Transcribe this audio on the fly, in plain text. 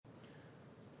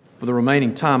For the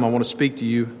remaining time, I want to speak to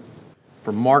you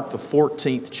from Mark, the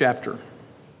 14th chapter.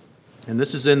 And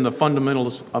this is in the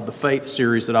Fundamentals of the Faith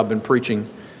series that I've been preaching.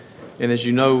 And as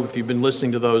you know, if you've been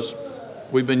listening to those,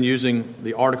 we've been using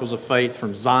the Articles of Faith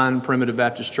from Zion Primitive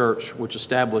Baptist Church, which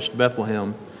established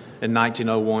Bethlehem in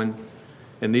 1901.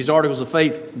 And these Articles of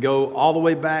Faith go all the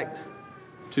way back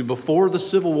to before the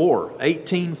Civil War,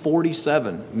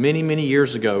 1847, many, many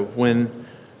years ago, when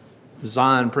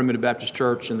Zion Primitive Baptist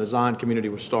Church and the Zion community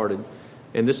was started.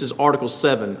 And this is Article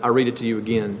 7. I read it to you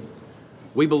again.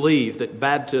 We believe that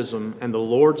baptism and the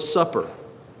Lord's Supper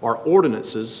are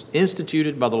ordinances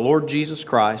instituted by the Lord Jesus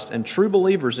Christ, and true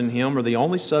believers in Him are the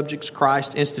only subjects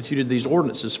Christ instituted these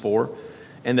ordinances for,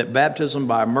 and that baptism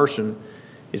by immersion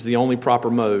is the only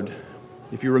proper mode.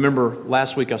 If you remember,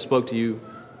 last week I spoke to you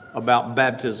about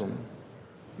baptism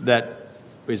that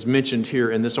is mentioned here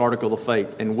in this article of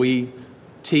faith, and we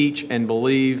teach and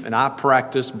believe, and I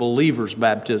practice believers'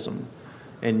 baptism.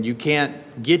 And you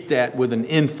can't get that with an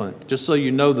infant. Just so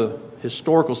you know the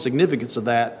historical significance of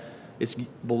that, it's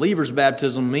believers'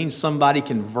 baptism means somebody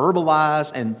can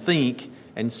verbalize and think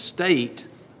and state,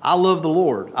 I love the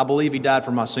Lord. I believe He died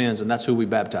for my sins, and that's who we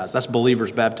baptize. That's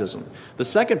believers' baptism. The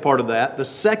second part of that, the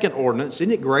second ordinance,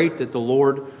 isn't it great that the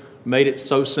Lord made it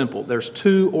so simple? There's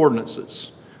two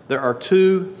ordinances. There are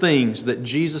two things that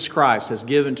Jesus Christ has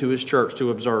given to His church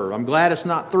to observe. I'm glad it's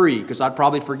not 3, because I'd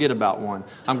probably forget about one.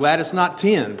 I'm glad it's not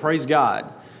 10, praise God.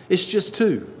 It's just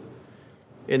 2,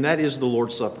 and that is the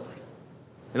Lord's Supper.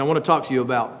 And I want to talk to you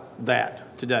about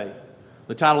that today.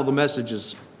 The title of the message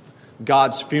is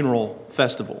God's Funeral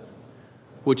Festival,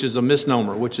 which is a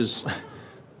misnomer, which is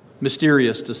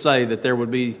mysterious to say that there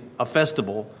would be a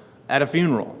festival at a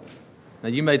funeral. Now,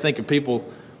 you may think of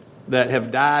people that have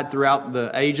died throughout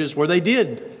the ages where they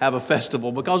did have a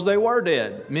festival because they were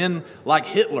dead. Men like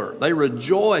Hitler, they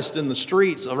rejoiced in the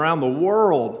streets around the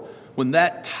world when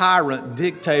that tyrant,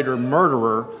 dictator,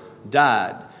 murderer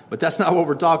died. But that's not what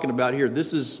we're talking about here.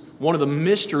 This is one of the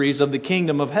mysteries of the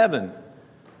kingdom of heaven,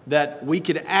 that we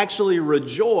could actually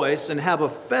rejoice and have a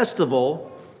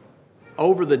festival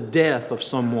over the death of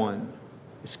someone.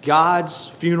 It's God's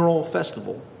funeral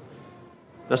festival.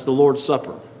 That's the Lord's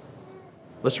Supper.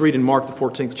 Let's read in Mark, the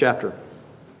 14th chapter.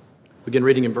 Begin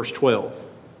reading in verse 12.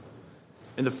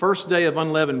 In the first day of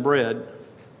unleavened bread,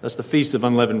 that's the feast of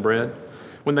unleavened bread,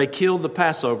 when they killed the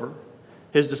Passover,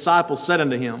 His disciples said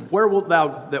unto Him, Where wilt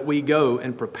thou that we go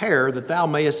and prepare that thou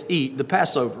mayest eat the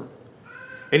Passover?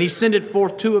 And He sendeth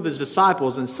forth 2 of His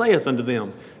disciples, and saith unto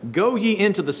them, Go ye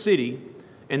into the city,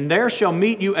 and there shall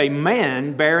meet you a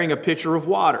man bearing a pitcher of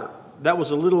water. That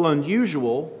was a little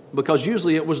unusual, because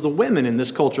usually it was the women in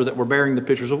this culture that were bearing the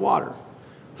pitchers of water.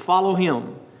 Follow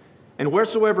him. And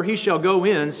wheresoever he shall go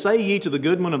in, say ye to the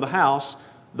goodman of the house,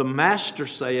 The Master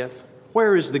saith,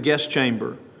 Where is the guest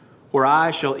chamber, where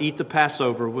I shall eat the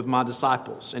Passover with my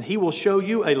disciples? And he will show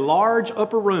you a large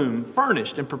upper room,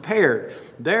 furnished and prepared.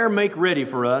 There make ready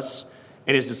for us.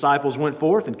 And his disciples went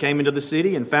forth and came into the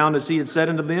city, and found as he had said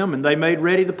unto them, and they made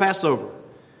ready the Passover.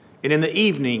 And in the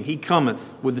evening he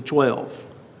cometh with the 12.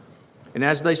 And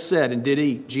as they sat and did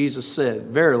eat, Jesus said,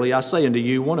 Verily I say unto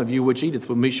you, one of you which eateth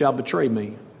with me shall betray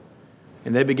me.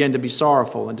 And they began to be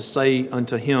sorrowful, and to say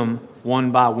unto him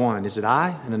one by one, Is it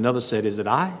I? And another said, Is it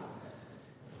I?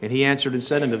 And he answered and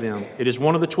said unto them, It is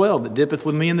one of the 12 that dippeth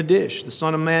with me in the dish. The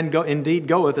Son of Man indeed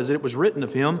goeth as it was written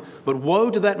of him, but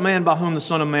woe to that man by whom the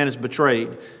Son of Man is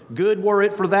betrayed. Good were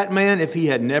it for that man if he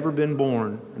had never been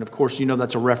born. And of course, you know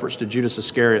that's a reference to Judas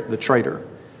Iscariot, the traitor.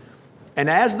 And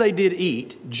as they did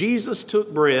eat, Jesus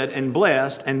took bread and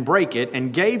blessed and brake it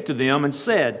and gave to them and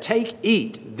said, Take,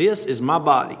 eat, this is my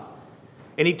body.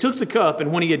 And he took the cup,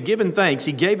 and when he had given thanks,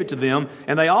 he gave it to them,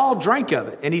 and they all drank of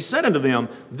it. And he said unto them,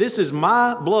 This is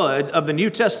my blood of the New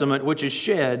Testament, which is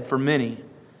shed for many.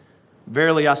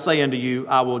 Verily I say unto you,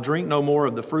 I will drink no more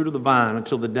of the fruit of the vine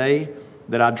until the day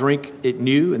that I drink it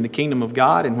new in the kingdom of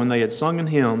God. And when they had sung an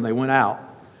hymn, they went out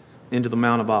into the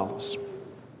Mount of Olives.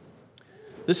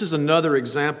 This is another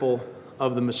example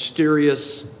of the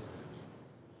mysterious,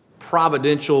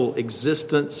 providential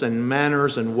existence and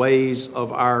manners and ways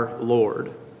of our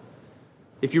Lord.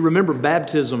 If you remember,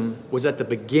 baptism was at the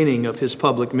beginning of His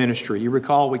public ministry. You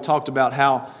recall we talked about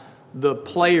how the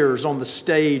players on the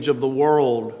stage of the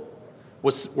world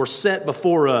were set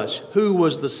before us. Who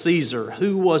was the Caesar?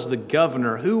 Who was the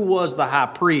governor? Who was the high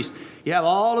priest? You have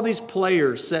all of these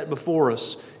players set before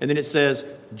us. And then it says,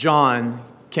 John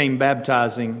came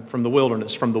baptizing from the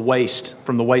wilderness, from the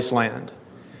wasteland.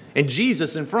 And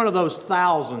Jesus, in front of those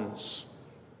thousands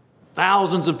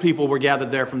of people were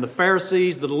gathered there, from the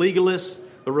Pharisees, the legalists,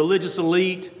 the religious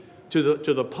elite, to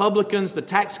the publicans, the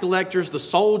tax collectors, the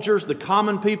soldiers, the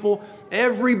common people.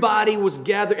 Everybody was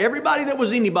gathered. Everybody that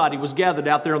was anybody was gathered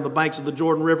out there on the banks of the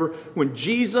Jordan River when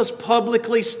Jesus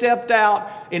publicly stepped out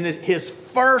in his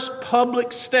first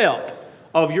public step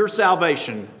of your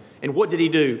salvation. And what did he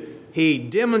do? He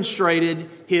demonstrated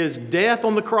his death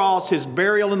on the cross, his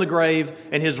burial in the grave,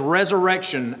 and his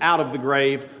resurrection out of the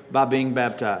grave by being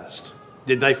baptized.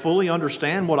 Did they fully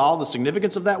understand what all the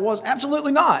significance of that was?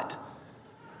 Absolutely not.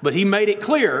 But he made it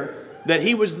clear that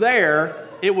he was there.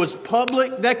 It was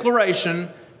public declaration.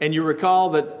 And you recall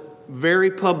that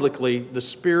very publicly the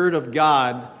Spirit of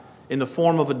God in the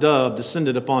form of a dove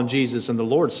descended upon Jesus. And the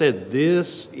Lord said,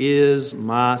 "This is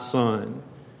my Son."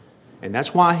 And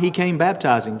that's why he came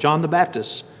baptizing, John the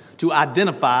Baptist, to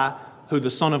identify who the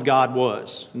Son of God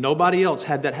was. Nobody else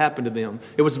had that happen to them.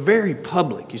 It was very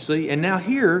public, you see. And now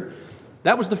here,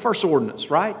 that was the first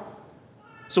ordinance, right?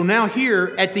 So now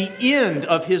here, at the end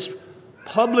of his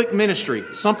public ministry,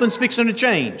 something's fixing to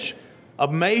change. A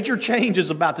major change is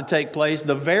about to take place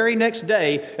the very next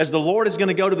day as the Lord is going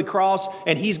to go to the cross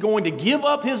and he's going to give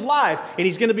up his life and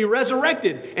he's going to be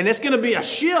resurrected. And it's going to be a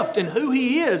shift in who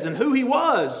he is and who he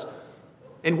was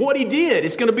and what he did.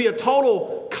 It's going to be a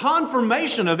total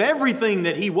confirmation of everything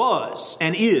that he was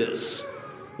and is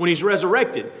when he's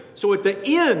resurrected. So at the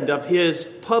end of his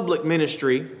public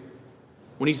ministry,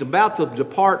 when he's about to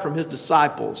depart from his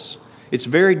disciples, it's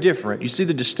very different. You see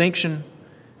the distinction?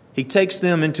 He takes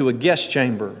them into a guest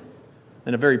chamber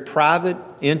in a very private,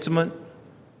 intimate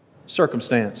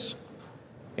circumstance,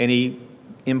 and he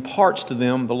imparts to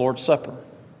them the Lord's Supper.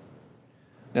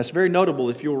 Now, it's very notable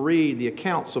if you'll read the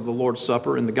accounts of the Lord's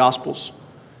Supper in the Gospels.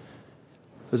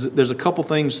 There's a couple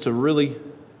things to really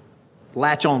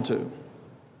latch onto.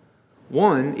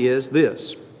 One is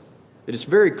this. It is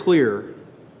very clear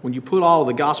when you put all of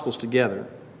the Gospels together,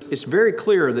 it's very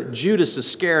clear that Judas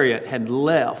Iscariot had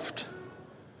left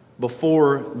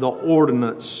before the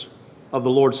ordinance of the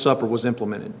Lord's Supper was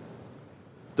implemented.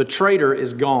 The traitor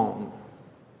is gone.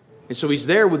 And so he's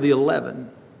there with the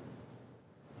 11.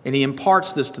 And he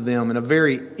imparts this to them in a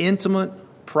very intimate,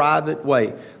 private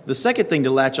way. The second thing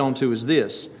to latch onto is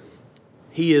this.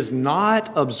 He is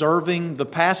not observing the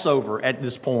Passover at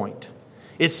this point.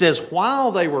 It says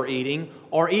while they were eating,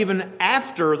 or even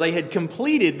after they had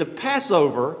completed the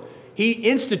Passover, he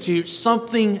institutes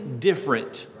something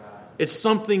different. It's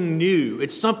something new.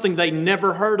 It's something they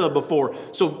never heard of before.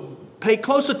 So pay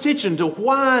close attention to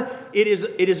why it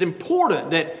is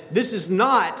important that this is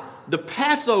not the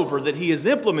Passover that he is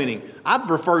implementing. I've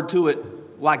referred to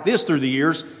it like this through the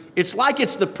years. It's like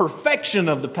it's the perfection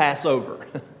of the Passover.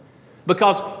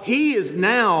 Because he is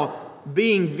now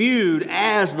being viewed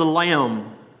as the Lamb.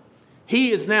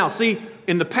 He is now, see,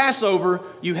 in the Passover,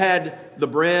 you had the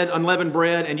bread, unleavened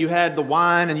bread, and you had the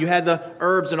wine, and you had the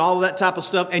herbs and all of that type of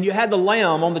stuff, and you had the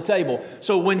lamb on the table.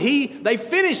 So when they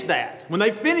finish that, when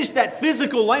they finish that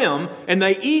physical lamb, and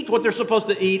they eat what they're supposed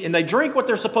to eat, and they drink what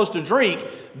they're supposed to drink,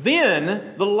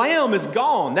 then the lamb is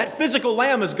gone. That physical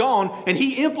lamb is gone, and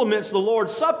he implements the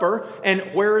Lord's Supper, and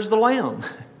where is the lamb?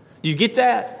 Do you get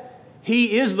that?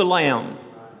 He is the lamb.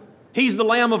 He's the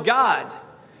Lamb of God.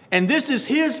 And this is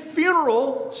his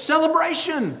funeral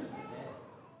celebration.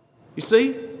 You see,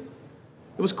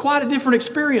 it was quite a different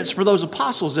experience for those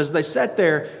apostles as they sat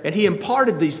there and he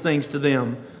imparted these things to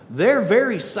them. They're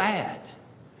very sad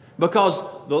because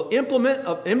the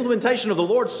implementation of the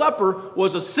Lord's Supper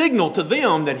was a signal to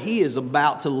them that he is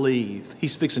about to leave.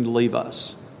 He's fixing to leave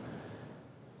us.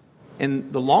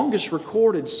 And the longest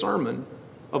recorded sermon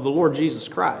of the Lord Jesus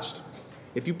Christ,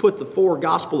 if you put the 4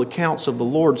 gospel accounts of the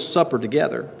Lord's Supper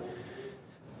together,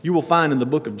 you will find in the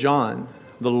book of John,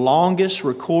 the longest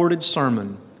recorded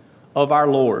sermon of our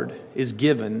Lord is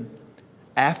given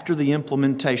after the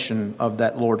implementation of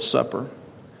that Lord's Supper.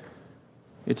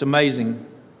 It's amazing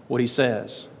what he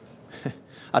says.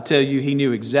 I tell you, he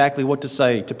knew exactly what to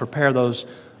say to prepare those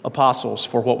apostles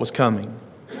for what was coming.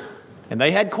 And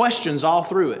they had questions all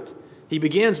through it. He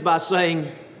begins by saying,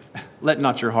 "Let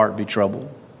not your heart be troubled."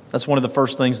 That's one of the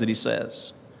first things that he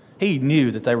says. He knew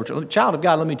that they were troubled. Child of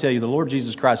God, let me tell you, the Lord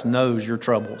Jesus Christ knows your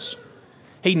troubles.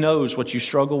 He knows what you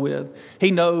struggle with.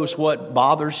 He knows what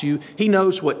bothers you. He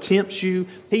knows what tempts you.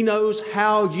 He knows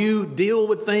how you deal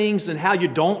with things and how you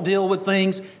don't deal with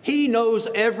things. He knows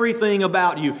everything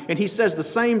about you. And he says the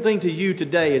same thing to you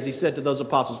today as he said to those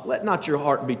apostles. Let not your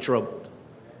heart be troubled.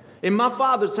 In my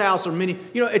Father's house are many...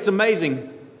 You know, it's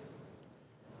amazing.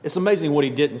 It's amazing what he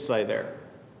didn't say there.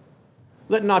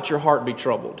 Let not your heart be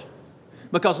troubled.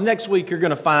 Because next week you're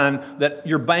going to find that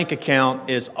your bank account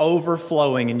is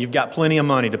overflowing and you've got plenty of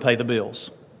money to pay the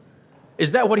bills.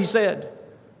 Is that what he said?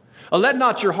 Let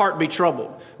not your heart be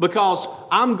troubled, because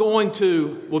I'm going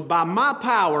to, by my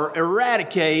power,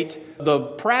 eradicate the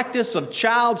practice of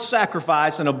child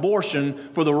sacrifice and abortion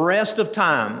for the rest of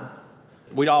time.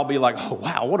 We'd all be like, oh,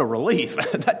 wow, what a relief.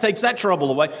 That takes that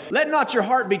trouble away. Let not your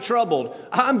heart be troubled.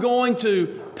 I'm going to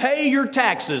pay your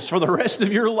taxes for the rest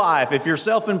of your life. If you're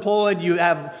self-employed, you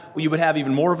would have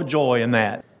even more of a joy in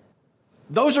that.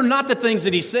 Those are not the things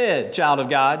that he said, child of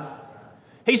God.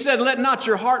 He said, let not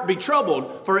your heart be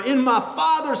troubled, for in my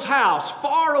Father's house,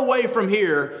 far away from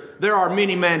here, there are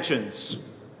many mansions.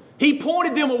 He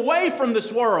pointed them away from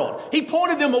this world. He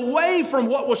pointed them away from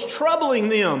what was troubling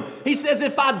them. He says,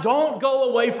 if I don't go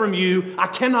away from you, I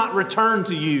cannot return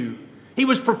to you. He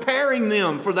was preparing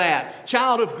them for that.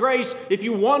 Child of grace, if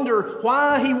you wonder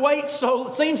why he waits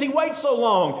so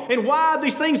long and why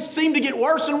these things seem to get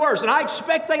worse and worse, and I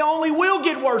expect they only will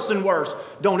get worse and worse,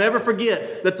 don't ever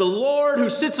forget that the Lord who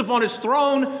sits upon his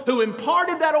throne, who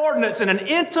imparted that ordinance in an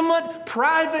intimate,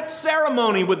 private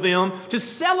ceremony with them to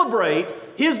celebrate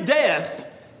his death,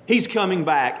 he's coming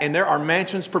back, and there are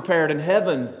mansions prepared in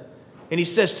heaven. And he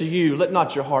says to you, let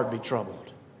not your heart be troubled.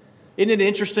 Isn't it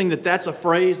interesting that that's a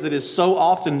phrase that is so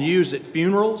often used at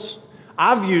funerals?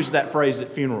 I've used that phrase at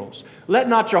funerals. Let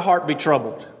not your heart be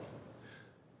troubled.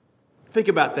 Think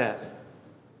about that.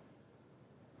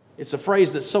 It's a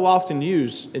phrase that's so often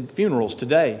used in funerals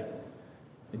today.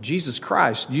 And Jesus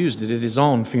Christ used it at his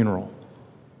own funeral.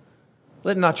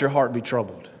 Let not your heart be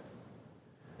troubled.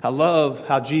 I love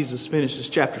how Jesus finishes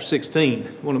chapter 16,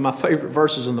 one of my favorite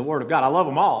verses in the Word of God. I love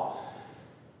them all.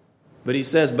 But he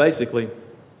says basically,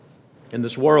 in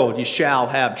this world, you shall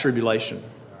have tribulation.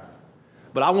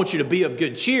 But I want you to be of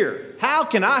good cheer. How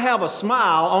can I have a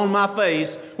smile on my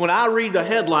face when I read the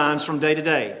headlines from day to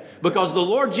day? Because the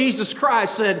Lord Jesus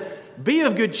Christ said, be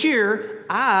of good cheer.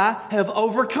 I have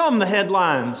overcome the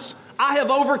headlines. I have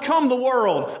overcome the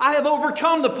world. I have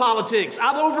overcome the politics.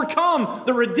 I've overcome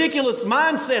the ridiculous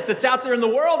mindset that's out there in the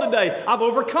world today. I've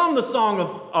overcome the song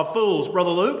of fools, Brother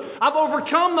Luke. I've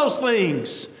overcome those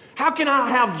things. How can I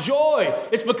have joy?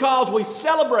 It's because we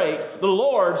celebrate the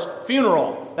Lord's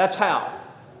funeral. That's how.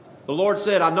 The Lord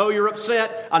said, I know you're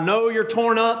upset. I know you're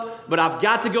torn up, but I've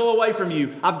got to go away from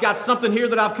you. I've got something here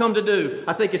that I've come to do.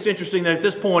 I think it's interesting that at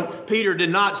this point, Peter did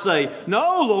not say,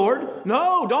 no, Lord,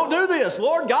 no, don't do this.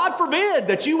 Lord, God forbid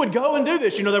that you would go and do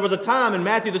this. You know, there was a time in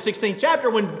Matthew the 16th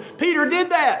chapter when Peter did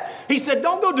that. He said,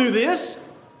 don't go do this.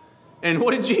 And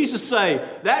what did Jesus say?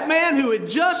 That man who had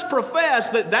just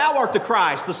professed that thou art the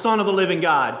Christ, the Son of the living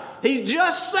God. He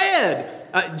just said,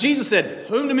 Jesus said,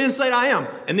 whom do men say that I am?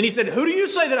 And then he said, who do you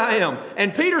say that I am?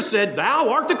 And Peter said,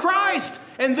 thou art the Christ.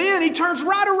 And then he turns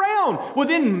right around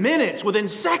within minutes, within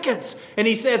seconds. And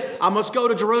he says, I must go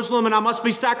to Jerusalem and I must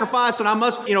be sacrificed and I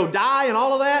must, die and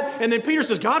all of that. And then Peter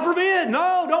says, God forbid,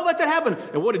 no, don't let that happen.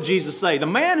 And what did Jesus say? The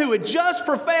man who had just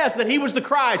professed that he was the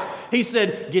Christ, he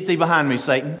said, get thee behind me,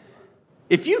 Satan.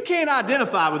 If you can't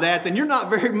identify with that, then you're not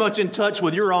very much in touch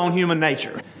with your own human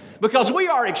nature. Because we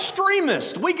are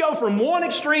extremists. We go from one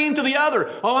extreme to the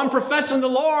other. Oh, I'm professing the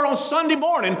Lord on Sunday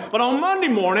morning, but on Monday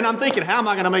morning, I'm thinking, how am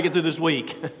I going to make it through this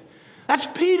week? That's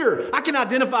Peter. I can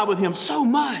identify with him so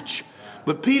much.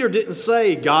 But Peter didn't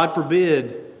say, God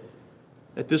forbid,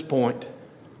 at this point.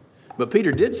 But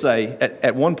Peter did say,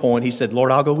 at one point, he said,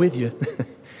 Lord, I'll go with you.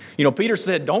 Peter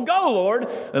said, don't go, Lord.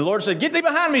 And the Lord said, get thee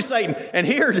behind me, Satan. And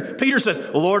here Peter says,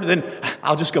 Lord, then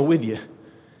I'll just go with you.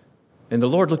 And the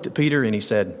Lord looked at Peter and he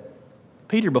said,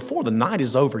 Peter, before the night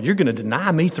is over, you're going to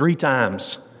deny me 3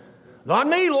 times. Not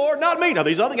me, Lord, not me. Now,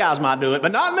 these other guys might do it,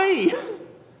 but not me.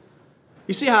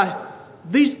 You see how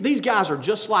these guys are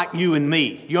just like you and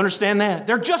me. You understand that?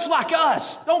 They're just like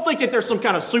us. Don't think that they're some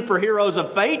kind of superheroes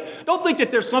of faith. Don't think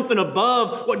that there's something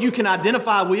above what you can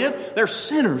identify with. They're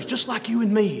sinners just like you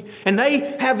and me. And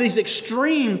they have these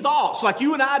extreme thoughts like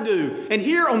you and I do. And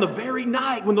here on the very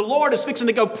night when the Lord is fixing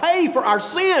to go pay for our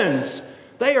sins,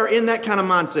 they are in that kind of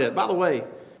mindset. By the way,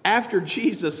 after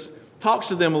Jesus talks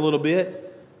to them a little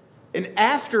bit, and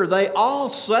after they all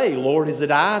say, Lord, is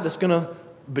it I that's going to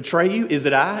betray you? Is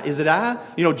it I? Is it I?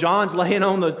 John's laying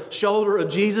on the shoulder of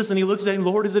Jesus and he looks at him,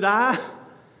 Lord, is it I?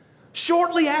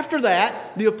 Shortly after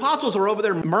that, the apostles are over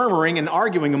there murmuring and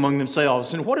arguing among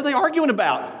themselves. And what are they arguing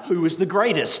about? Who is the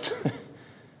greatest?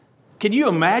 Can you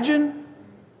imagine?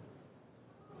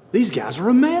 These guys are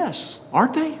a mess,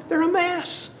 aren't they? They're a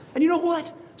mess. And you know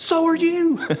what? So are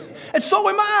you. And so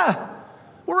am I.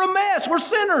 We're a mess. We're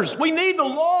sinners. We need the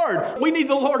Lord. We need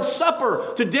the Lord's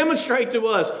Supper to demonstrate to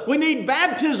us. We need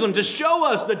baptism to show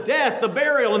us the death, the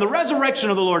burial, and the resurrection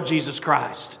of the Lord Jesus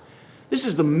Christ. This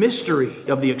is the mystery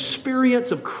of the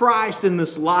experience of Christ in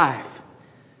this life,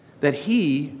 that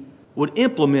He would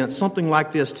implement something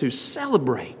like this to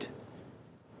celebrate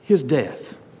his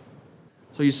death.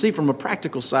 So you see, from a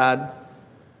practical side,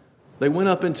 they went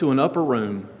up into an upper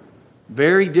room,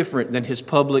 very different than his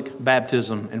public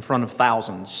baptism in front of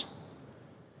thousands.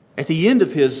 At the end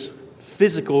of his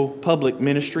physical public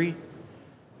ministry,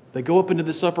 they go up into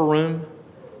this upper room,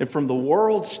 and from the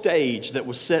world stage that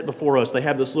was set before us, they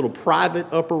have this little private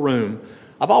upper room.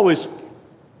 I've always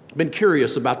been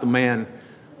curious about the man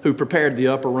who prepared the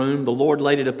upper room. The Lord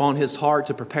laid it upon his heart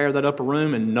to prepare that upper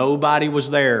room, and nobody was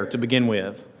there to begin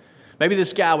with. Maybe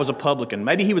this guy was a publican.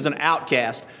 Maybe he was an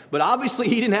outcast, but obviously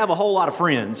he didn't have a whole lot of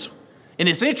friends. And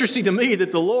it's interesting to me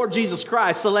that the Lord Jesus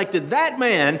Christ selected that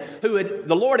man who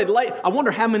the Lord had laid. I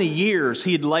wonder how many years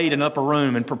he had laid an upper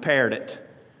room and prepared it.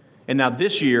 And now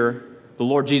this year, the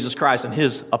Lord Jesus Christ and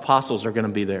his apostles are going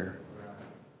to be there.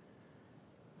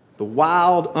 The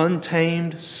wild,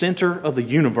 untamed center of the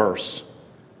universe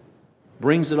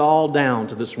brings it all down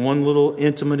to this one little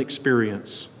intimate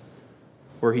experience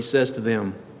where he says to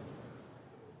them,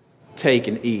 "Take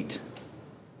and eat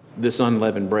this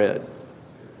unleavened bread."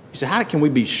 You say, how can we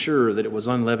be sure that it was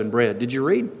unleavened bread? Did you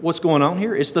read what's going on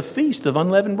here? It's the Feast of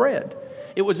Unleavened Bread.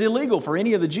 It was illegal for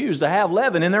any of the Jews to have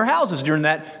leaven in their houses during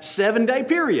that 7-day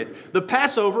period. The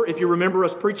Passover, if you remember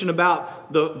us preaching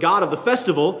about the God of the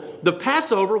festival, the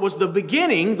Passover was the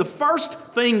beginning, the first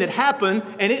thing that happened,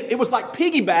 and it was like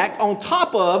piggybacked on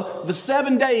top of the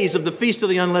 7 days of the Feast of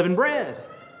the Unleavened Bread.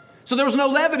 So there was no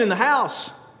leaven in the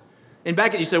house. And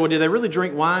back at you say, well, did they really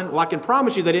drink wine? Well, I can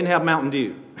promise you they didn't have Mountain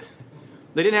Dew.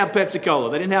 They didn't have Pepsi-Cola.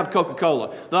 They didn't have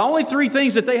Coca-Cola. The only 3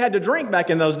 things that they had to drink back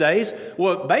in those days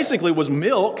basically was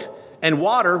milk and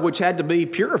water, which had to be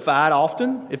purified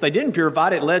often. If they didn't purify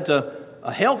it, it led to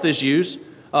health issues.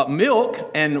 Milk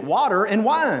and water and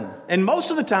wine. And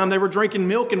most of the time they were drinking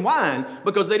milk and wine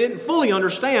because they didn't fully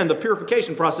understand the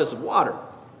purification process of water.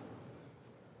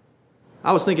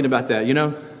 I was thinking about that,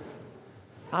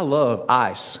 I love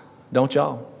ice, don't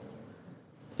y'all?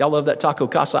 Y'all love that Taco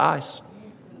Casa ice?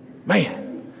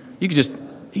 Man, you could just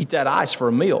eat that ice for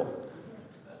a meal.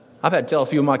 I've had to tell a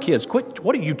few of my kids, quit,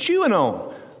 what are you chewing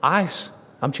on? Ice.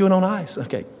 I'm chewing on ice.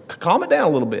 Okay, calm it down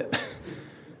a little bit.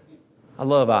 I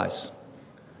love ice.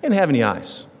 I didn't have any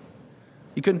ice.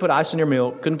 You couldn't put ice in your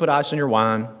milk, couldn't put ice in your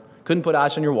wine, couldn't put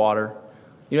ice in your water.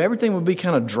 Everything would be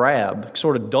kind of drab,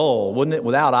 sort of dull, wouldn't it,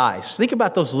 without ice? Think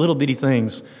about those little bitty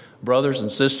things, brothers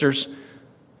and sisters.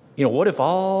 What if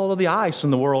all of the ice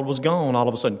in the world was gone all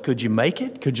of a sudden? Could you make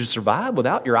it? Could you survive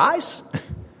without your ice?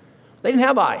 They didn't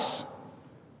have ice.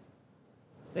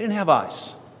 They didn't have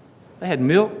ice. They had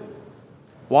milk,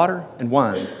 water, and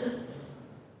wine.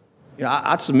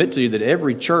 I'd submit to you that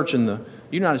every church in the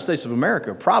United States of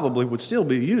America probably would still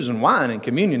be using wine in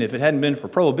communion if it hadn't been for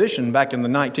Prohibition back in the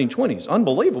 1920s.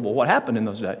 Unbelievable what happened in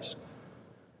those days.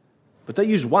 But they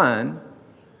used wine,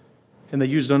 and they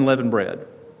used unleavened bread.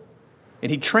 And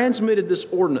he transmitted this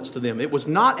ordinance to them. It was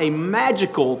not a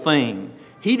magical thing.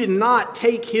 He did not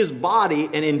take his body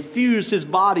and infuse his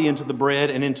body into the bread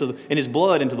and his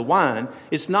blood into the wine.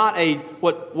 It's not a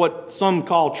what some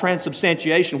call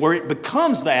transubstantiation, where it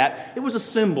becomes that. It was a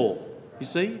symbol, you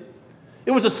see?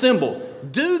 It was a symbol.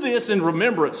 Do this in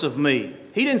remembrance of me.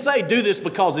 He didn't say do this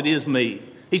because it is me.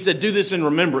 He said do this in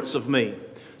remembrance of me.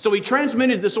 So he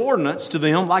transmitted this ordinance to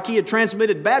them like he had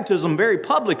transmitted baptism very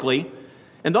publicly.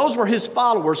 And those where his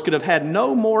followers could have had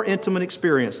no more intimate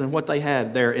experience than what they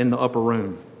had there in the upper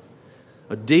room.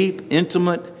 A deep,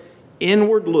 intimate,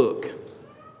 inward look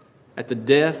at the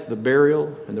death, the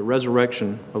burial, and the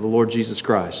resurrection of the Lord Jesus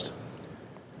Christ.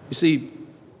 You see,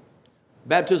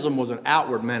 baptism was an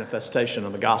outward manifestation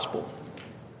of the gospel.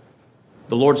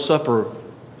 The Lord's Supper,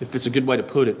 if it's a good way to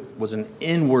put it, was an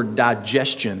inward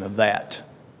digestion of that.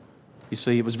 You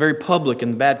see, it was very public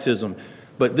in baptism,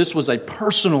 but this was a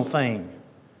personal thing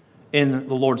in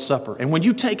the Lord's Supper. And when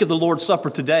you take of the Lord's Supper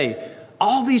today,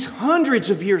 all these hundreds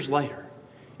of years later,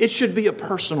 it should be a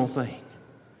personal thing.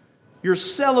 You're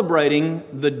celebrating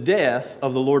the death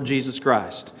of the Lord Jesus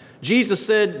Christ. Jesus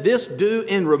said, "This do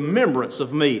in remembrance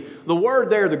of me." The word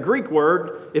there, the Greek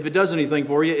word, if it does anything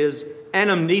for you, is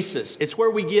anamnesis. It's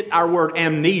where we get our word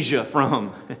amnesia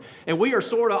from. And we are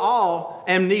sort of all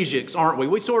amnesics, aren't we?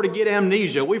 We sort of get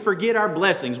amnesia. We forget our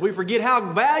blessings. We forget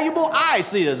how valuable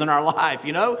ice is in our life,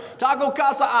 Taco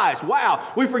Casa ice. Wow.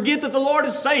 We forget that the Lord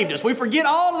has saved us. We forget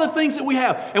all of the things that we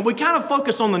have. And we kind of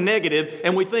focus on the negative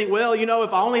and we think, well,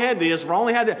 if I only had this, if I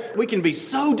only had that, we can be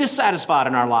so dissatisfied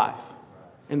in our life.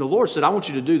 And the Lord said, I want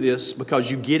you to do this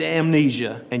because you get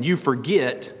amnesia and you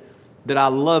forget that I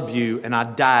love you and I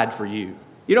died for you.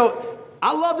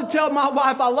 I love to tell my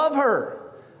wife I love her.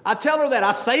 I tell her that.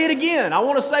 I say it again. I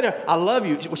want to say to her, I love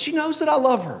you. Well, she knows that I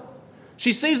love her.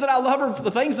 She sees that I love her for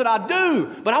the things that I do,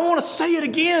 but I want to say it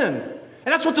again.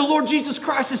 And that's what the Lord Jesus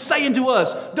Christ is saying to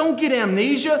us. Don't get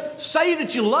amnesia. Say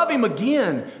that you love Him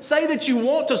again. Say that you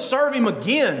want to serve Him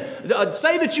again.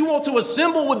 Say that you want to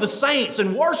assemble with the saints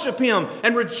and worship Him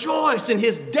and rejoice in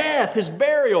His death, His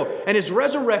burial, and His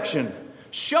resurrection.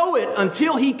 Show it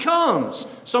until He comes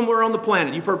somewhere on the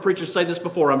planet. You've heard preachers say this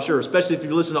before, I'm sure, especially if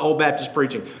you listen to old Baptist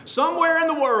preaching. Somewhere in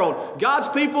the world, God's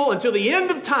people, until the end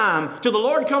of time, till the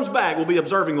Lord comes back, will be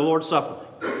observing the Lord's Supper.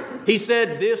 He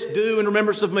said, "This do in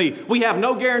remembrance of me." We have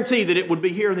no guarantee that it would be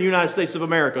here in the United States of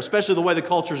America, especially the way the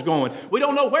culture's going. We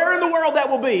don't know where in the world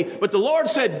that will be, but the Lord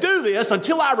said, "Do this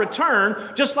until I return."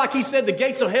 Just like He said the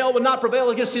gates of hell would not prevail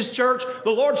against His church,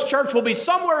 the Lord's church will be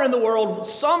somewhere in the world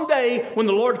someday when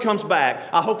the Lord comes back.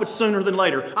 I hope it's sooner than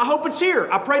later. I hope it's here.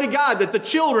 I pray to God that the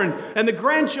children and the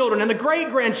grandchildren and the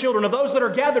great-grandchildren of those that are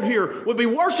gathered here would be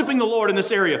worshiping the Lord in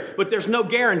this area, but there's no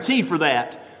guarantee for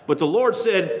that. But the Lord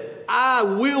said, "I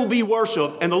will be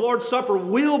worshiped, and the Lord's Supper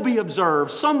will be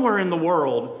observed somewhere in the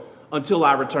world until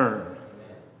I return."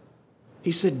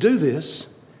 He said, "Do this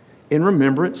in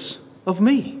remembrance of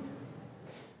me."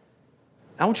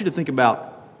 I want you to think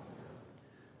about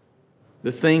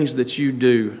the things that you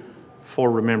do for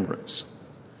remembrance.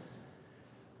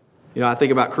 I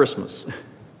think about Christmas.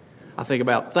 I think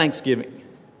about Thanksgiving.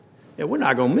 We're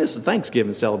not going to miss a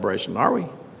Thanksgiving celebration, are we?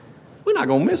 We're not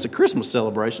going to miss a Christmas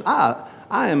celebration.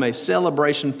 I am a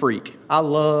celebration freak. I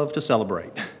love to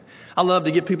celebrate. I love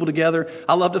to get people together.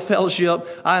 I love to fellowship.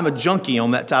 I am a junkie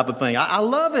on that type of thing. I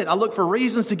love it. I look for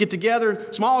reasons to get together,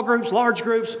 small groups, large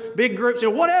groups, big groups,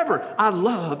 whatever. I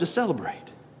love to celebrate.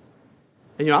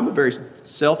 And, I'm a very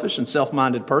selfish and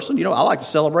self-minded person. I like to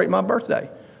celebrate my birthday.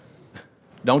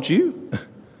 Don't you?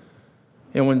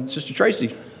 And when Sister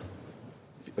Tracy,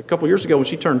 a couple years ago when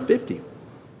she turned 50,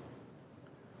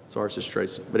 sorry, Sister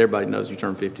Tracy, but everybody knows you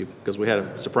turned 50 because we had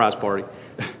a surprise party.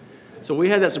 So we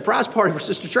had that surprise party for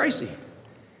Sister Tracy.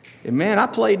 And man, I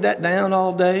played that down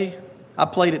all day. I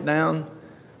played it down.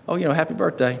 Oh, happy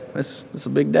birthday. It's a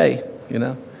big day,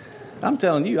 I'm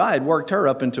telling you, I had worked her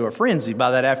up into a frenzy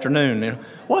by that afternoon.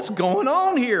 What's going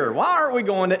on here? Why aren't we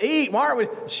going to eat? Why aren't we?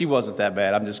 She wasn't that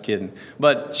bad. I'm just kidding.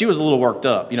 But she was a little worked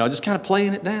up, just kind of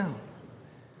playing it down.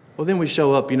 Well, then we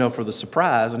show up, for the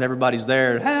surprise, and everybody's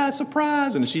there. Hey,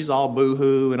 surprise! And she's all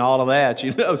boo-hoo and all of that,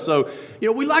 So,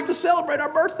 we like to celebrate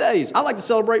our birthdays. I like to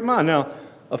celebrate mine. Now,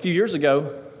 a few years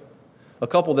ago, a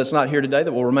couple that's not here today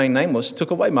that will remain nameless took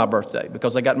away my birthday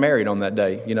because they got married on that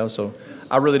day, So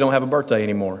I really don't have a birthday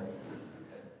anymore.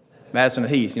 Madison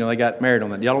and Heath, they got married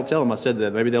on that. Y'all don't tell them I said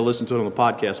that. Maybe they'll listen to it on the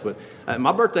podcast. But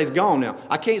my birthday's gone now.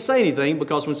 I can't say anything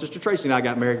because when Sister Tracy and I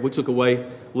got married, we took away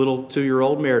little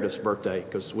 2-year-old Meredith's birthday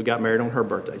because we got married on her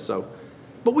birthday.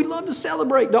 But we love to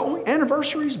celebrate, don't we?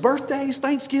 Anniversaries, birthdays,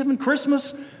 Thanksgiving,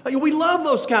 Christmas. We love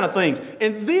those kind of things.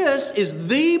 And this is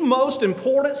the most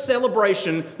important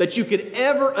celebration that you could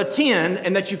ever attend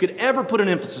and that you could ever put an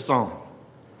emphasis on.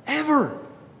 Ever.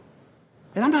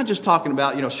 And I'm not just talking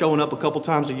about, showing up a couple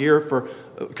times a year for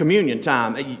communion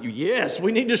time. Yes,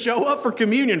 we need to show up for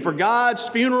communion, for God's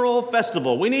funeral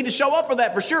festival. We need to show up for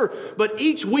that for sure. But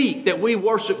each week that we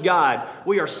worship God,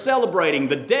 we are celebrating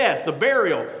the death, the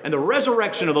burial, and the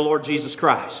resurrection of the Lord Jesus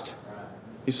Christ.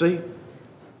 You see?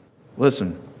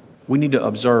 Listen, we need to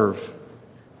observe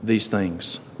these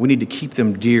things. We need to keep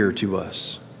them dear to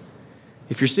us.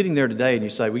 If you're sitting there today and you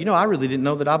say, well, I really didn't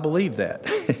know that I believed that.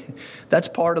 That's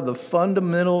part of the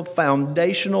fundamental,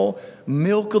 foundational,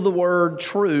 milk of the word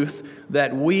truth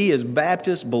that we as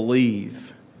Baptists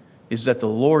believe is that the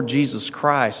Lord Jesus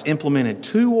Christ implemented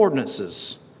 2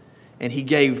 ordinances. And He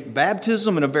gave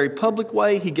baptism in a very public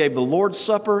way. He gave the Lord's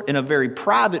Supper in a very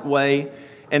private way.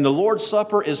 And the Lord's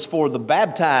Supper is for the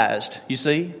baptized, you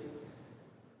see.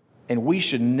 And we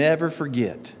should never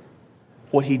forget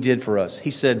what He did for us.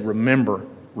 He said, remember,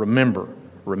 remember,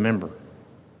 remember.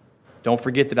 Don't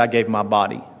forget that I gave my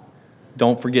body.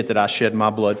 Don't forget that I shed my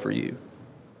blood for you.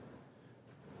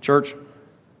 Church,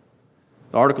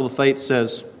 the Article of Faith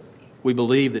says, we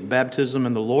believe that baptism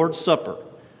and the Lord's Supper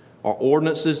are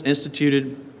ordinances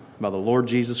instituted by the Lord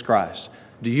Jesus Christ.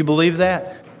 Do you believe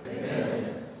that?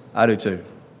 Amen. I do too.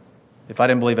 If I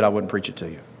didn't believe it, I wouldn't preach it to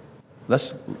you.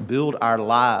 Let's build our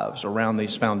lives around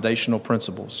these foundational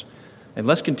principles. And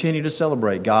let's continue to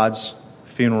celebrate God's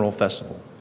funeral festival.